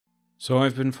So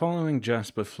I've been following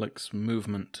Jasper Flick's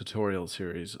movement tutorial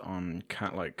series on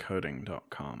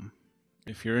catlikecoding.com.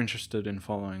 If you're interested in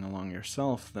following along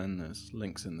yourself, then there's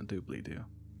links in the doobly-doo.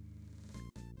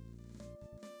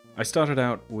 I started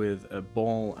out with a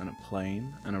ball and a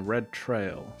plane and a red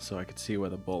trail so I could see where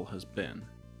the ball has been,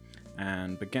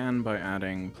 and began by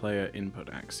adding player input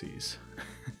axes,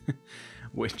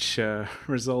 which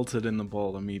resulted in the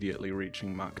ball immediately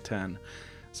reaching Mach 10,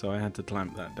 so I had to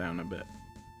clamp that down a bit.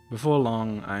 Before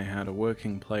long, I had a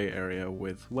working play area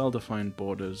with well-defined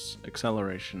borders,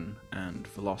 acceleration, and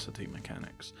velocity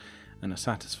mechanics, and a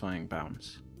satisfying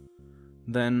bounce.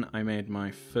 Then I made my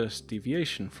first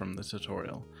deviation from the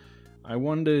tutorial. I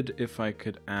wondered if I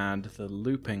could add the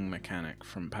looping mechanic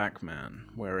from Pac-Man,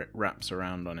 where it wraps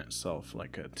around on itself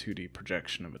like a 2D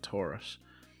projection of a torus.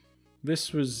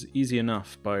 This was easy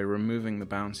enough by removing the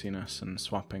bounciness and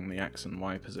swapping the X and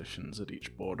Y positions at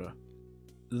each border.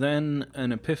 Then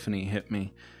an epiphany hit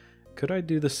me. Could I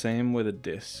do the same with a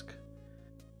disc?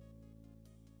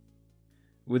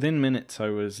 Within minutes I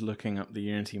was looking up the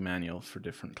Unity manual for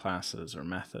different classes or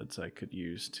methods I could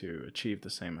use to achieve the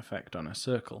same effect on a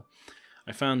circle.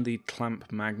 I found the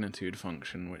clamp magnitude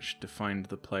function, which defined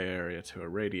the play area to a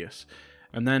radius,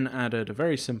 and then added a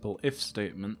very simple if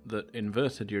statement that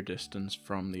inverted your distance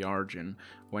from the origin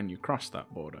when you crossed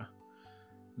that border.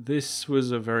 This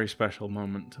was a very special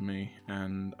moment to me,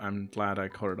 and I'm glad I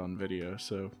caught it on video,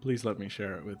 so please let me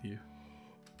share it with you.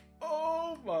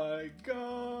 Oh my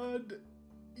god!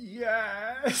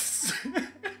 Yes!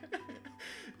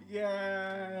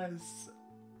 Yes!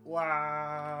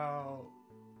 Wow!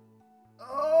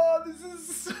 Oh, this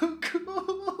is so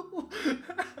cool!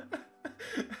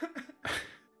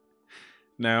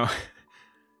 Now,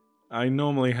 I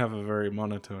normally have a very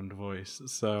monotoned voice,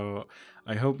 so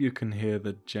I hope you can hear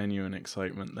the genuine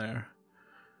excitement there.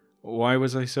 Why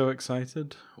was I so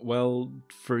excited? Well,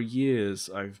 for years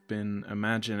I've been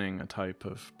imagining a type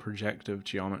of projective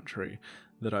geometry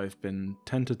that I've been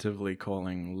tentatively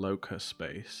calling Loke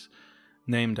Space,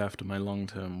 named after my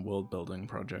long-term world-building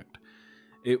project.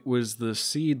 It was the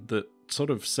seed that sort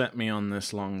of set me on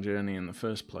this long journey in the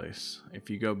first place. If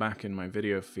you go back in my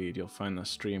video feed, you'll find the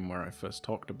stream where I first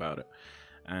talked about it,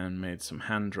 and made some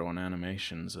hand-drawn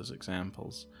animations as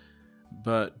examples.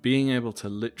 But being able to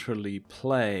literally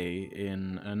play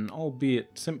in an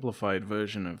albeit simplified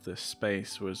version of this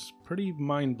space was pretty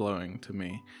mind-blowing to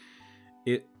me.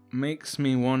 It makes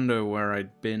me wonder where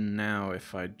I'd been now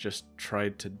if I'd just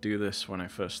tried to do this when I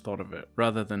first thought of it,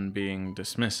 rather than being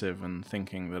dismissive and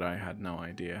thinking that I had no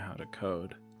idea how to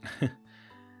code.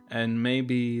 And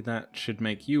maybe that should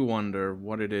make you wonder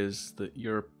what it is that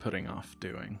you're putting off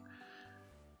doing.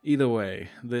 Either way,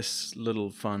 this little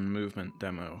fun movement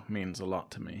demo means a lot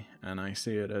to me, and I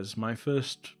see it as my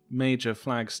first major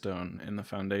flagstone in the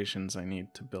foundations I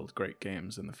need to build great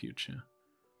games in the future.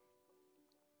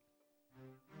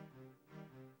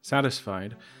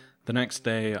 Satisfied, the next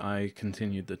day I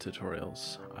continued the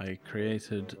tutorials. I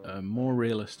created a more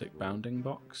realistic bounding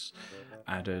box,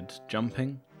 added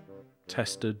jumping,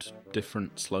 tested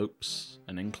different slopes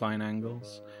and incline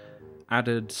angles,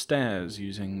 added stairs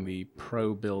using the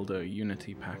Pro Builder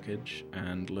Unity package,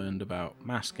 and learned about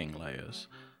masking layers,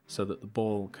 so that the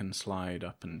ball can slide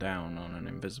up and down on an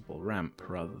invisible ramp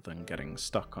rather than getting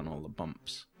stuck on all the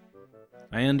bumps.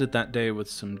 I ended that day with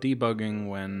some debugging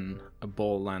when a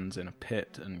ball lands in a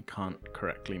pit and can't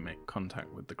correctly make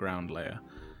contact with the ground layer,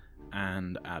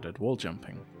 and added wall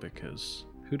jumping, because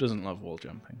who doesn't love wall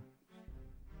jumping?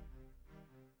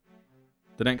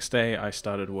 The next day I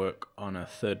started work on a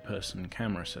third-person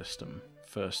camera system,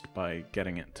 first by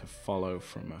getting it to follow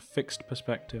from a fixed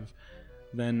perspective,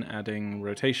 then adding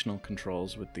rotational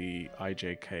controls with the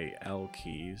IJK-L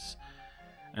keys,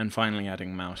 and finally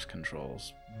adding mouse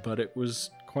controls, but it was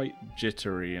quite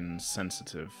jittery and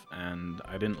sensitive, and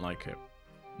I didn't like it.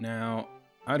 Now,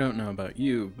 I don't know about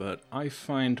you, but I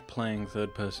find playing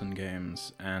third-person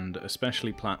games, and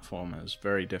especially platformers,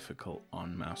 very difficult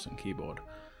on mouse and keyboard,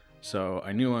 so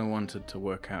I knew I wanted to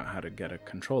work out how to get a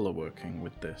controller working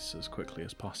with this as quickly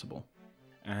as possible.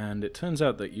 And it turns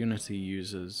out that Unity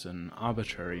uses an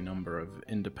arbitrary number of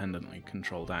independently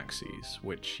controlled axes,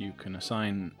 which you can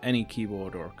assign any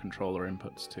keyboard or controller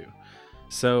inputs to.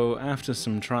 So after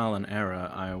some trial and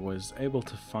error, I was able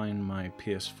to find my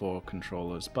PS4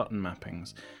 controller's button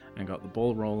mappings, and got the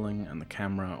ball rolling and the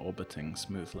camera orbiting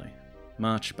smoothly.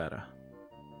 Much better.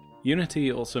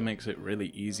 Unity also makes it really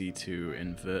easy to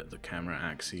invert the camera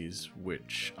axes,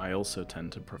 which I also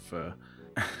tend to prefer.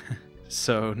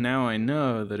 So now I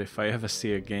know that if I ever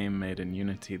see a game made in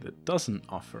Unity that doesn't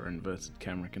offer inverted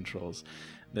camera controls,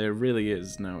 There really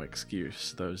is no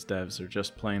excuse, those devs are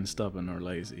just plain stubborn or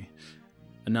lazy.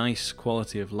 A nice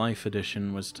quality of life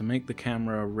addition was to make the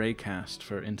camera raycast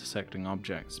for intersecting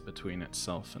objects between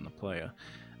itself and the player,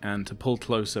 and to pull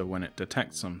closer when it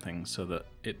detects something so that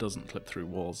it doesn't clip through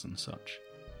walls and such.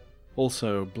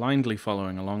 Also, blindly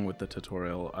following along with the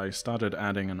tutorial, I started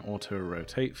adding an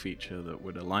auto-rotate feature that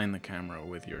would align the camera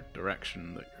with your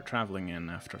direction that you're traveling in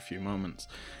after a few moments,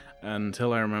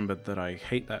 until I remembered that I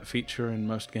hate that feature in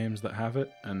most games that have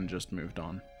it, and just moved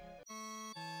on.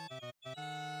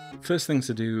 First thing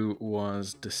to do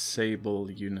was disable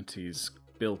Unity's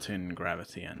built-in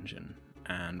gravity engine,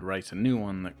 and write a new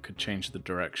one that could change the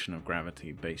direction of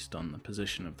gravity based on the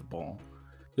position of the ball.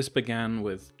 This began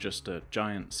with just a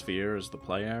giant sphere as the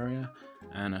play area,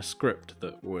 and a script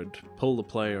that would pull the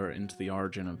player into the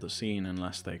origin of the scene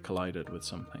unless they collided with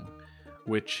something,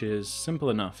 which is simple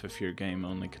enough if your game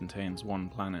only contains one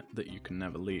planet that you can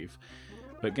never leave,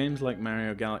 but games like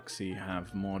Mario Galaxy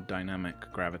have more dynamic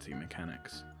gravity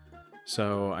mechanics.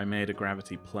 So I made a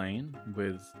gravity plane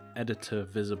with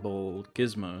editor-visible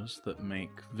gizmos that make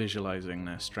visualizing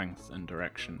their strength and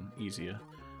direction easier,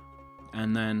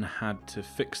 and then had to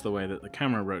fix the way that the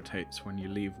camera rotates when you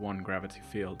leave one gravity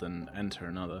field and enter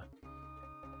another.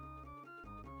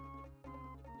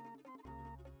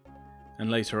 And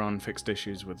later on fixed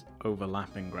issues with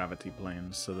overlapping gravity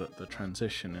planes so that the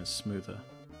transition is smoother.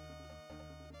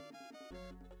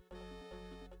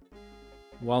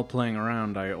 While playing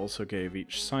around, I also gave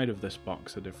each side of this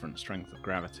box a different strength of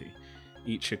gravity,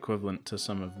 each equivalent to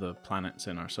some of the planets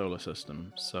in our solar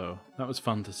system, so that was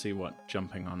fun to see what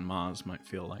jumping on Mars might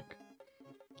feel like.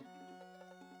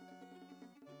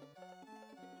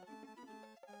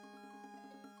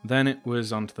 Then it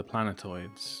was onto the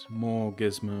planetoids, more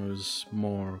gizmos,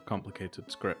 more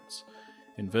complicated scripts,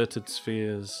 inverted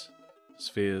spheres,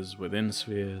 spheres within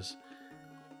spheres,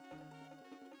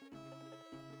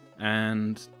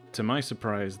 and, to my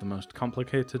surprise, the most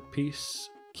complicated piece,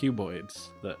 cuboids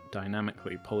that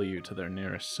dynamically pull you to their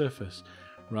nearest surface,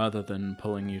 rather than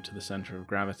pulling you to the center of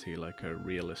gravity like a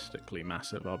realistically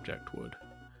massive object would.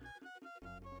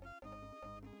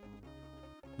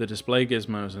 The display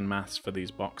gizmos and maths for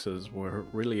these boxes were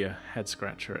really a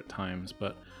head-scratcher at times,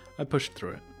 but I pushed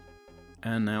through it.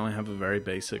 And now I have a very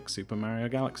basic Super Mario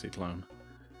Galaxy clone.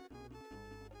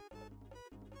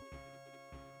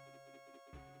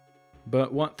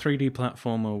 But what 3D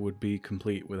platformer would be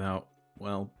complete without,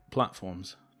 well,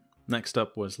 platforms? Next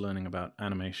up was learning about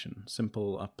animation,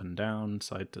 simple up and down,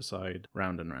 side to side,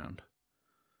 round and round.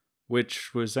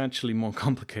 Which was actually more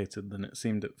complicated than it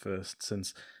seemed at first,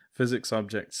 since physics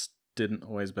objects didn't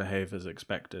always behave as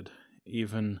expected.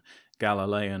 Even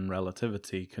Galilean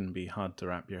relativity can be hard to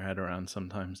wrap your head around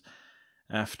sometimes.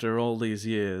 After all these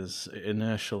years,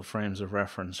 inertial frames of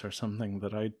reference are something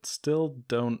that I still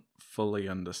don't fully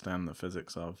understand the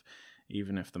physics of,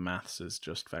 even if the maths is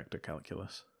just vector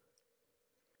calculus.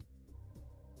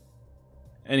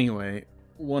 Anyway,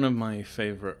 one of my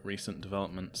favorite recent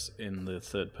developments in the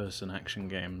third-person action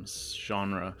games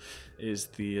genre is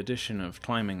the addition of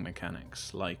climbing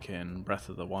mechanics, like in Breath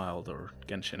of the Wild or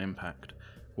Genshin Impact,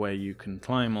 where you can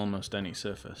climb almost any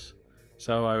surface.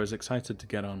 So I was excited to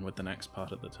get on with the next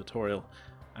part of the tutorial,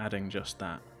 adding just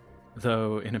that.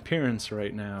 Though in appearance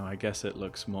right now, I guess it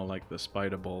looks more like the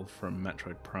spider ball from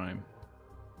Metroid Prime.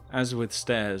 As with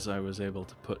stairs, I was able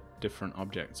to put different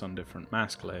objects on different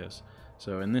mask layers,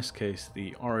 so in this case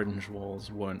the orange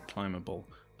walls weren't climbable,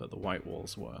 but the white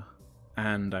walls were.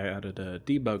 And I added a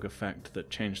debug effect that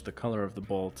changed the color of the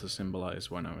ball to symbolize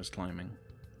when I was climbing.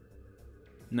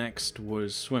 Next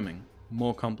was swimming,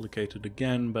 more complicated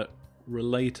again, but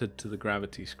related to the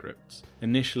gravity scripts.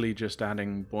 Initially just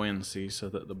adding buoyancy so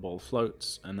that the ball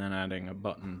floats, and then adding a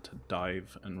button to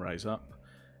dive and rise up,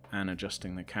 and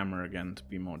adjusting the camera again to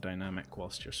be more dynamic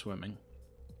whilst you're swimming.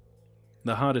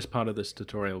 The hardest part of this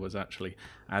tutorial was actually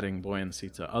adding buoyancy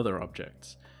to other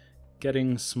objects.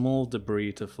 Getting small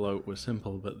debris to float was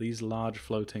simple, but these large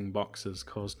floating boxes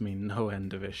caused me no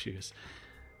end of issues.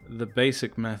 The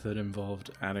basic method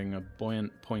involved adding a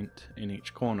buoyant point in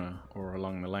each corner, or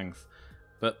along the length,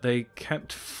 but they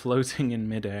kept floating in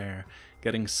mid-air,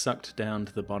 getting sucked down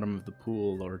to the bottom of the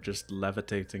pool, or just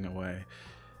levitating away.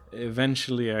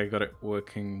 Eventually I got it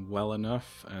working well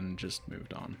enough, and just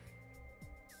moved on.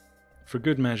 For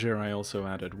good measure, I also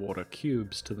added water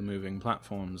cubes to the moving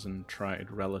platforms and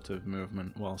tried relative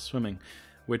movement while swimming,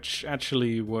 which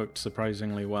actually worked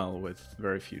surprisingly well with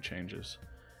very few changes.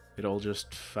 It all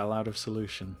just fell out of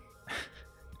solution.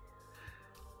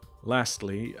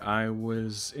 Lastly, I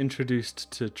was introduced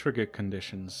to trigger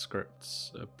conditions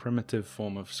scripts, a primitive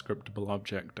form of scriptable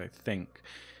object, I think.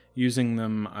 Using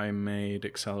them, I made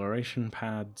acceleration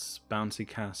pads, bouncy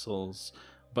castles,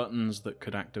 buttons that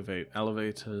could activate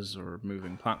elevators or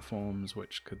moving platforms,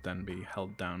 which could then be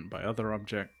held down by other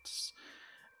objects,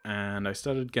 and I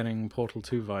started getting Portal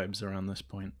 2 vibes around this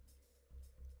point.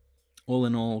 All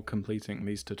in all, completing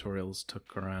these tutorials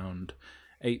took around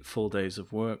 8 full days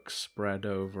of work spread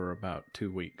over about 2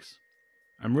 weeks.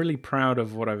 I'm really proud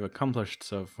of what I've accomplished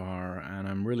so far, and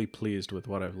I'm really pleased with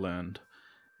what I've learned.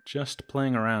 Just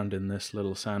playing around in this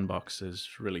little sandbox is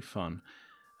really fun,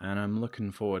 and I'm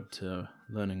looking forward to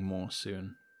learning more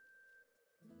soon.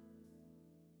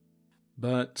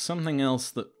 But something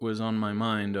else that was on my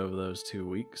mind over those 2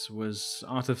 weeks was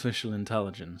artificial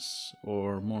intelligence,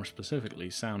 or more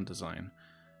specifically, sound design.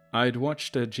 I'd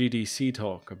watched a GDC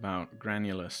talk about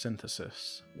granular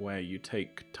synthesis, where you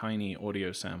take tiny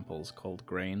audio samples called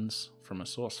grains from a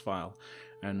source file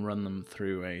and run them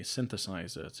through a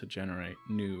synthesizer to generate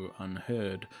new,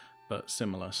 unheard, but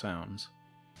similar sounds.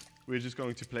 We're just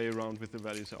going to play around with the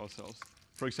values ourselves.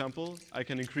 For example, I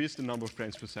can increase the number of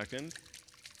grains per second,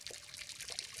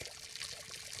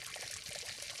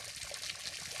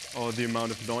 or the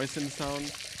amount of noise in the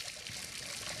sound,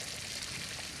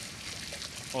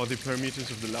 or the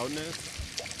parameters of the loudness.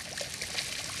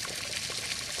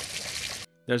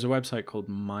 There's a website called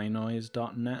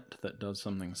mynoise.net that does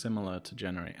something similar to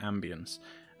generate ambience,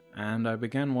 and I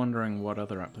began wondering what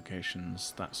other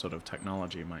applications that sort of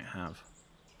technology might have.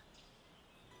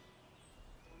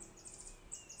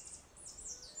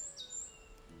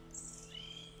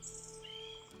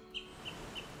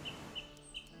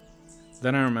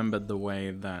 Then I remembered the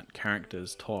way that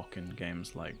characters talk in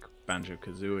games like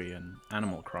Banjo-Kazooie and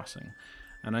Animal Crossing,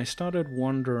 and I started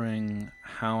wondering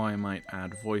how I might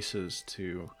add voices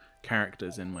to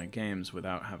characters in my games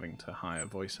without having to hire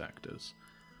voice actors.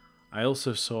 I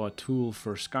also saw a tool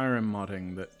for Skyrim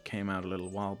modding that came out a little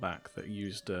while back that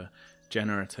used a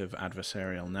generative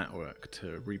adversarial network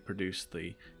to reproduce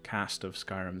the cast of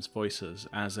Skyrim's voices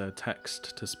as a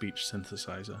text-to-speech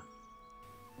synthesizer.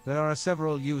 There are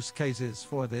several use cases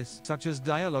for this, such as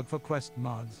dialogue for quest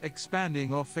mods,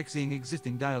 expanding or fixing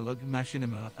existing dialogue,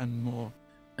 machinima, and more.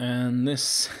 And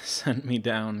this sent me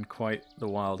down quite the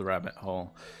wild rabbit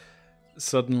hole.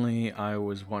 Suddenly I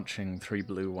was watching 3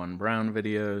 Blue 1 Brown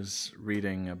videos,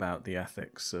 reading about the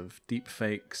ethics of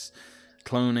deepfakes,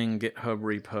 cloning GitHub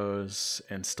repos,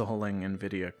 installing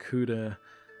NVIDIA CUDA,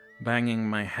 banging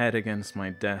my head against my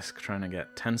desk trying to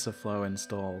get TensorFlow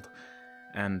installed,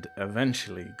 and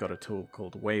eventually got a tool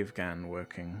called WaveGAN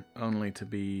working, only to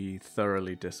be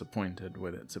thoroughly disappointed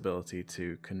with its ability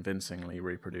to convincingly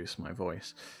reproduce my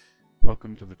voice.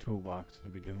 Welcome to the toolbox to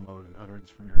begin loading utterance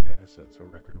from your datasets or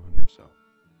record on yourself.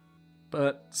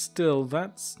 But still,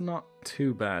 that's not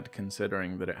too bad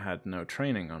considering that it had no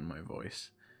training on my voice.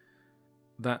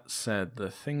 That said,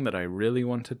 the thing that I really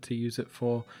wanted to use it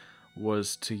for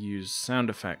was to use sound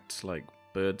effects like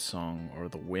birdsong or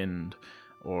the wind,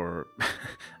 or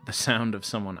the sound of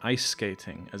someone ice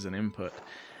skating as an input,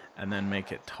 and then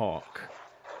make it talk.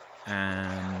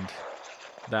 And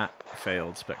that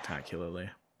failed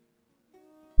spectacularly.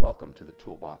 Welcome to the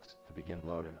toolbox to begin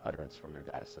loading utterance from your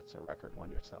datasets or record on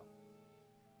yourself.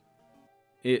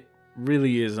 It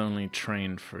really is only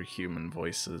trained for human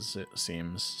voices, it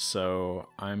seems, so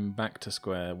I'm back to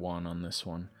square one on this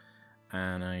one,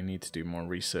 and I need to do more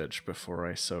research before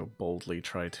I so boldly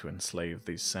try to enslave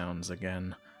these sounds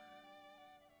again.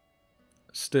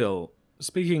 Still,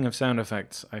 speaking of sound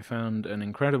effects, I found an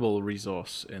incredible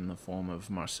resource in the form of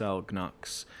Marcel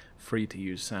Gnuck's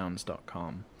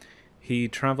freetoUseSounds.com. He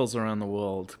travels around the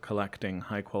world collecting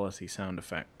high-quality sound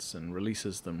effects and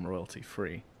releases them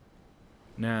royalty-free.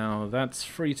 Now, that's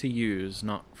free to use,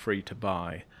 not free to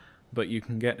buy, but you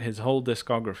can get his whole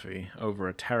discography, over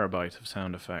a terabyte of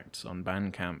sound effects, on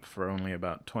Bandcamp for only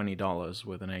about $20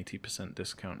 with an 80%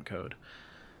 discount code,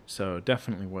 so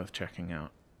definitely worth checking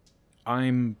out.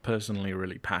 I'm personally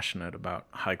really passionate about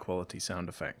high-quality sound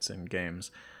effects in games.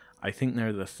 I think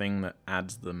they're the thing that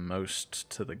adds the most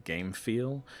to the game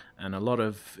feel, and a lot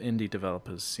of indie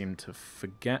developers seem to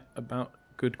forget about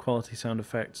good quality sound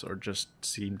effects or just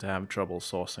seem to have trouble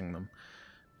sourcing them.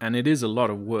 And it is a lot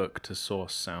of work to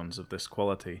source sounds of this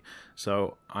quality,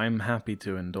 so I'm happy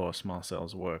to endorse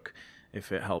Marcel's work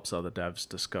if it helps other devs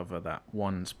discover that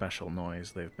one special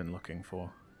noise they've been looking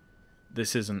for.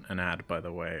 This isn't an ad, by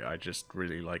the way, I just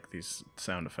really like these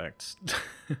sound effects.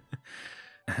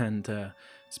 And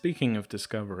speaking of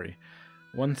discovery,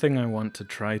 one thing I want to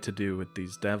try to do with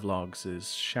these devlogs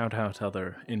is shout out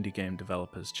other indie game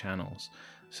developers' channels,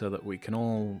 so that we can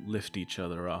all lift each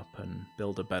other up and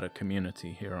build a better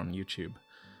community here on YouTube.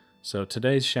 So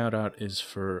today's shoutout is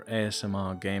for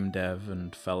ASMR game dev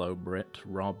and fellow Brit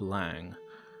Rob Lang.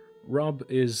 Rob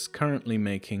is currently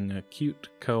making a cute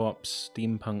co-op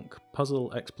steampunk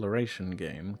puzzle exploration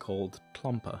game called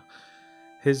Clomper.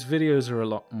 His videos are a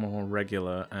lot more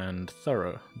regular and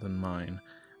thorough than mine,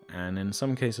 and in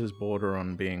some cases border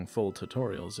on being full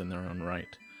tutorials in their own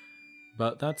right.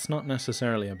 But that's not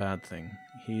necessarily a bad thing.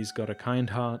 He's got a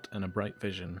kind heart and a bright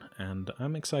vision, and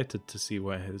I'm excited to see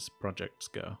where his projects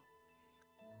go.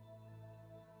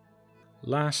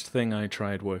 Last thing I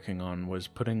tried working on was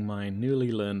putting my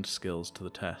newly learned skills to the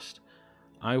test.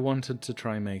 I wanted to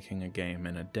try making a game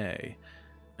in a day,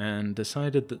 and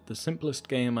decided that the simplest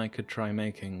game I could try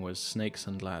making was Snakes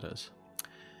and Ladders.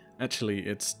 Actually,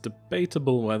 it's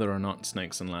debatable whether or not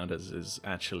Snakes and Ladders is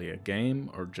actually a game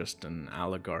or just an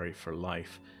allegory for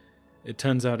life. It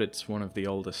turns out it's one of the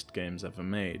oldest games ever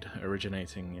made,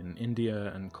 originating in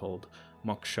India and called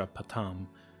Moksha Patam,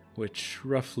 which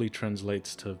roughly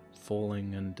translates to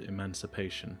falling and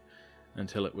emancipation,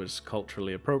 until it was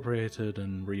culturally appropriated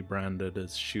and rebranded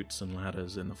as Chutes and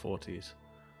Ladders in the 40s.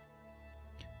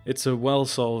 It's a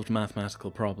well-solved mathematical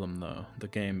problem though. The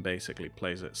game basically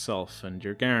plays itself, and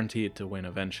you're guaranteed to win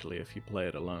eventually if you play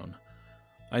it alone.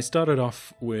 I started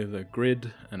off with a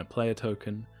grid and a player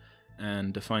token,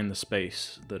 and defined the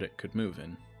space that it could move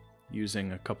in,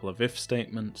 using a couple of if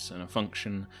statements and a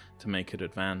function to make it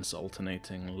advance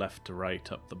alternating left to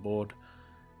right up the board,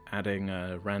 adding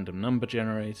a random number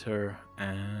generator,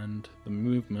 and the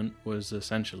movement was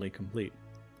essentially complete.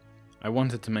 I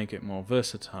wanted to make it more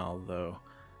versatile though.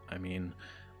 I mean,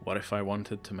 what if I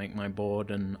wanted to make my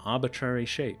board an arbitrary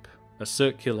shape? A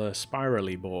circular,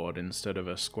 spirally board instead of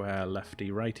a square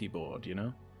lefty-righty board, you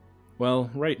know? Well,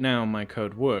 right now my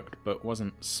code worked, but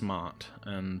wasn't smart,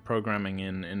 and programming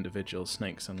in individual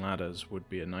snakes and ladders would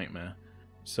be a nightmare.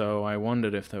 So I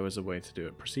wondered if there was a way to do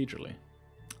it procedurally.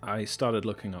 I started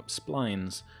looking up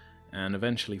splines, and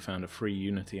eventually found a free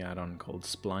Unity add-on called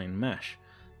Spline Mesh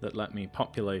that let me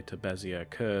populate a Bezier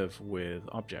curve with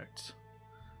objects.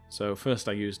 So first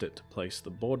I used it to place the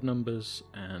board numbers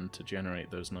and to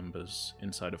generate those numbers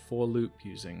inside a for loop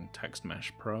using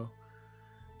TextMesh Pro.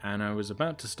 And I was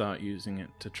about to start using it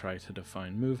to try to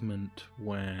define movement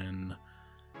when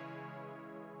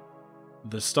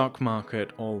the stock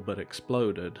market all but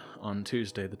exploded on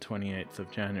Tuesday the 28th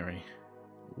of January.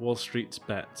 Wall Street's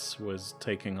bets was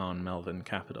taking on Melvin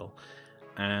Capital,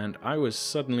 and I was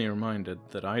suddenly reminded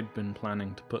that I'd been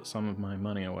planning to put some of my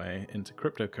money away into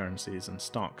cryptocurrencies and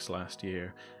stocks last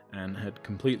year, and had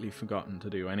completely forgotten to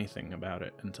do anything about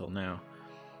it until now.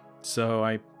 So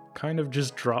I kind of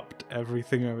just dropped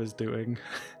everything I was doing,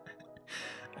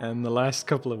 and the last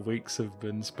couple of weeks have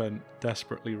been spent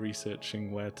desperately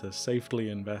researching where to safely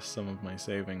invest some of my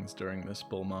savings during this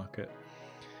bull market.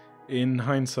 In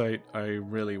hindsight, I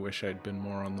really wish I'd been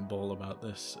more on the ball about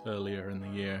this earlier in the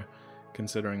year,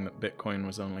 considering that Bitcoin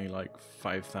was only like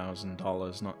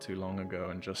 $5,000 not too long ago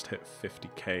and just hit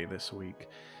 50k this week.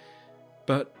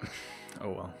 But,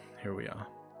 oh well, here we are.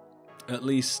 At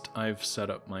least I've set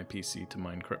up my PC to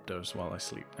mine cryptos while I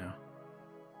sleep now.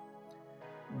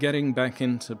 Getting back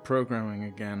into programming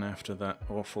again after that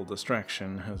awful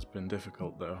distraction has been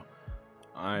difficult though.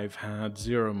 I've had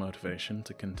zero motivation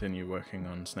to continue working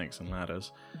on Snakes and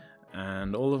Ladders,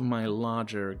 and all of my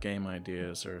larger game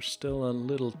ideas are still a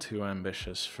little too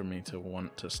ambitious for me to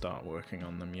want to start working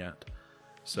on them yet.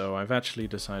 So I've actually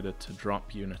decided to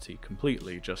drop Unity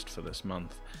completely just for this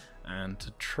month, and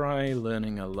to try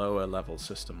learning a lower level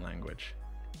system language.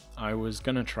 I was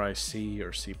gonna try C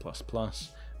or C++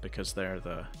 because they're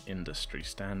the industry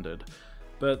standard,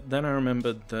 but then I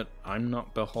remembered that I'm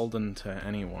not beholden to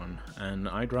anyone, and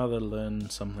I'd rather learn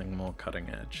something more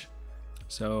cutting edge.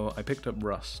 So I picked up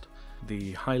Rust,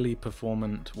 the highly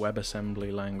performant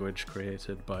WebAssembly language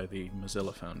created by the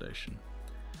Mozilla Foundation.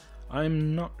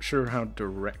 I'm not sure how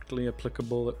directly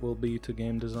applicable it will be to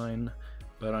game design,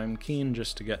 but I'm keen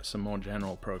just to get some more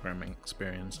general programming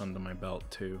experience under my belt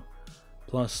too.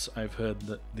 Plus, I've heard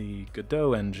that the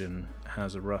Godot engine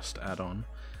has a Rust add-on,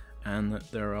 and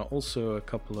that there are also a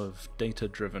couple of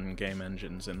data-driven game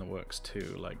engines in the works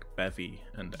too, like Bevy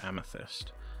and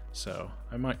Amethyst, so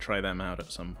I might try them out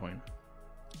at some point.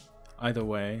 Either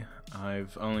way,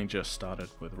 I've only just started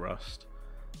with Rust,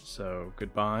 so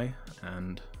goodbye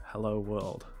and hello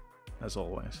world, as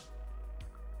always.